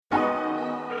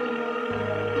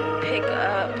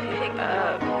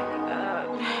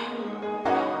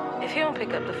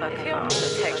pick up the fucking phone,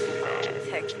 text his ass,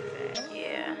 text his ass.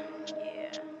 Yeah.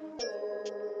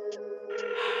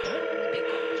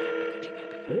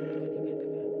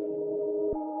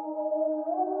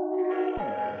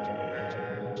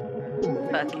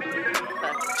 Fuck it.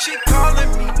 She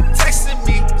calling me, texting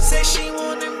me, say she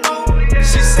wanna know.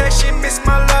 She said she miss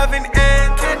my loving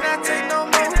and cannot take no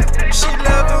more. She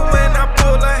love it when I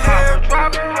pull her hair.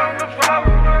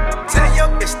 Tell your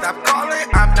bitch stop calling,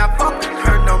 I'm not fucking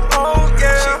her no more.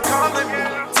 Yeah. She calling me,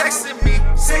 texting me,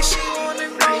 say she wanna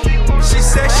know. She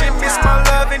said she miss my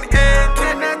loving and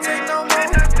cannot take no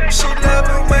more. She love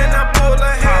it when I pull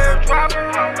her hair.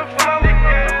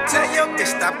 Tell your bitch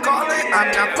stop calling,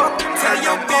 I'm not fucking. Tell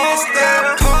your bitch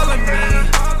stop calling me,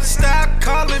 stop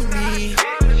calling me.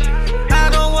 I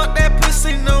don't want that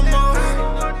pussy no more.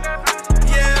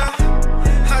 Yeah,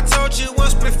 I told you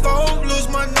once before, lose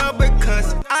my number,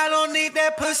 cause I don't need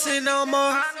that pussy no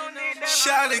more.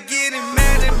 Shawty getting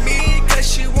mad at me, cause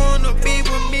she wanna be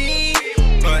with me.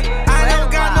 But I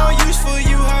don't got no use for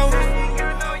you, ho.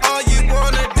 All you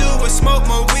wanna do is smoke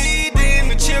my weed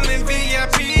and chillin'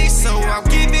 VIP. So I'm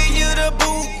giving you the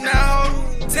boot now.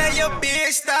 Tell your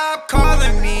bitch stop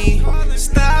calling me,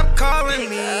 stop calling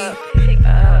me.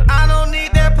 I don't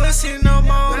need that pussy no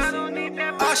more.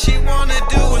 All she wanna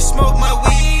do is smoke my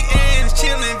weed and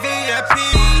chillin' VIP.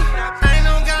 I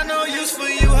don't got no use for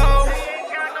you, ho.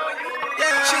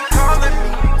 Yeah. She calling me,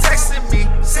 texting me,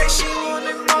 say she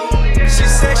wanna know. She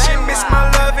said she miss my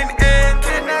loving and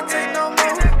cannot take no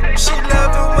more. She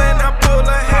love it when I pull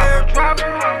her hair.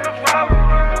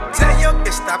 Tell your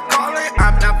bitch stop calling,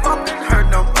 I'm not fucking her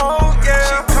no more. Yeah.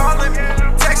 She calling me,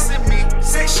 texting me,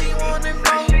 say she wanna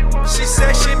know. She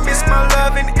said she miss my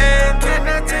loving and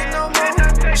cannot take no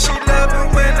more. She love it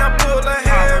when I pull her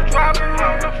hair.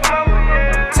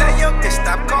 Tell your bitch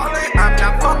stop calling, I'm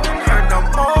not fucking her no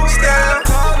more. Stop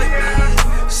calling me,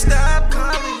 stop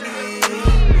calling me.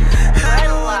 I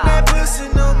don't want that pussy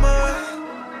no more.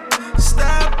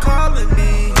 Stop calling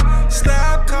me,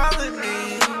 stop calling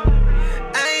me.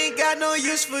 I ain't got no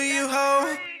use for you,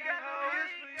 ho.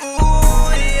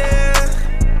 Ooh, yeah.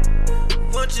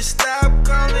 Won't you stop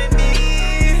calling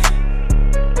me?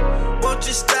 Won't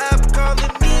you stop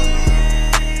calling me?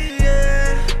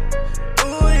 Yeah.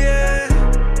 Ooh, yeah.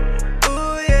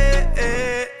 Ooh, yeah.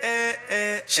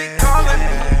 She calling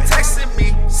me, texting me,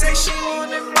 say she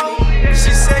wanna know.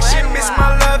 She said she miss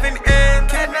my loving and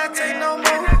cannot take no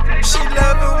more. She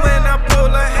love it when I pull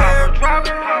her hair.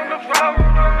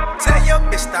 Tell your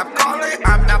bitch stop calling,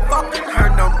 I'm not fucking her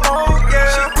no more. Yeah.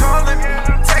 She calling me,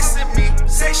 texting me,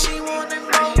 say she wanna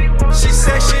know. She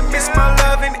said she miss my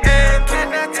loving and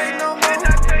cannot take no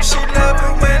more. She love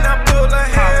it when I pull her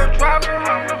hair.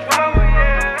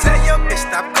 Tell your bitch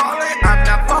stop calling, I'm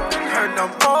not fucking her no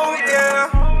more. Yeah.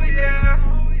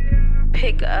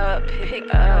 Pick up.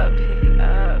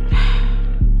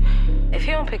 If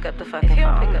you don't pick up the fucking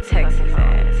phone, text his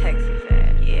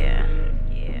ass, yeah.